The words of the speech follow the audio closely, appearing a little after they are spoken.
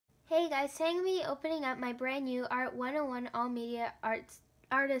Hey guys, today I'm going to be opening up my brand new Art 101 All Media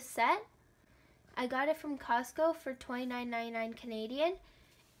Artist set. I got it from Costco for $29.99 Canadian.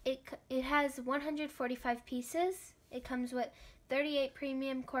 It has 145 pieces. It comes with 38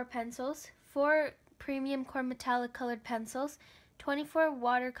 premium core pencils, 4 premium core metallic colored pencils, 24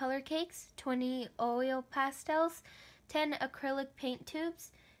 watercolor cakes, 20 oil pastels, 10 acrylic paint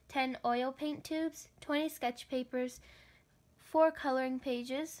tubes, 10 oil paint tubes, 20 sketch papers, 4 coloring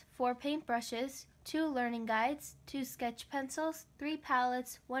pages, 4 paint brushes, 2 learning guides, 2 sketch pencils, 3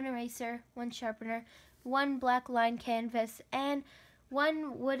 palettes, 1 eraser, 1 sharpener, 1 black line canvas, and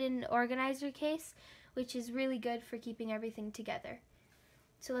 1 wooden organizer case, which is really good for keeping everything together.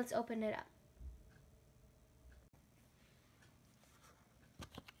 So let's open it up.